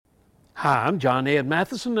Hi, I'm John Ed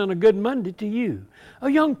Matheson, and a good Monday to you.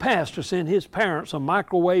 A young pastor sent his parents a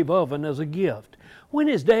microwave oven as a gift. When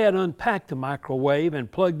his dad unpacked the microwave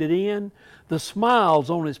and plugged it in, the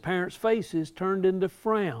smiles on his parents' faces turned into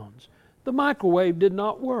frowns. The microwave did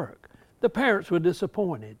not work. The parents were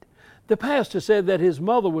disappointed. The pastor said that his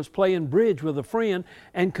mother was playing bridge with a friend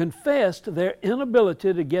and confessed their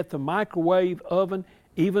inability to get the microwave oven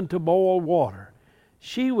even to boil water.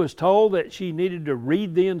 She was told that she needed to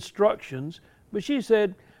read the instructions, but she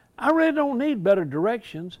said, "I really don't need better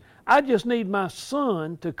directions. I just need my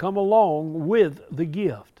son to come along with the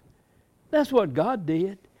gift." That's what God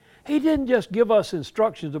did. He didn't just give us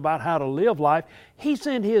instructions about how to live life. He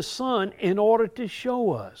sent His Son in order to show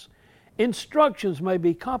us. Instructions may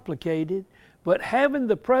be complicated, but having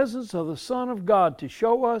the presence of the Son of God to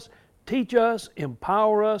show us, teach us,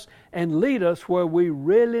 empower us, and lead us where we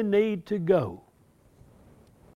really need to go.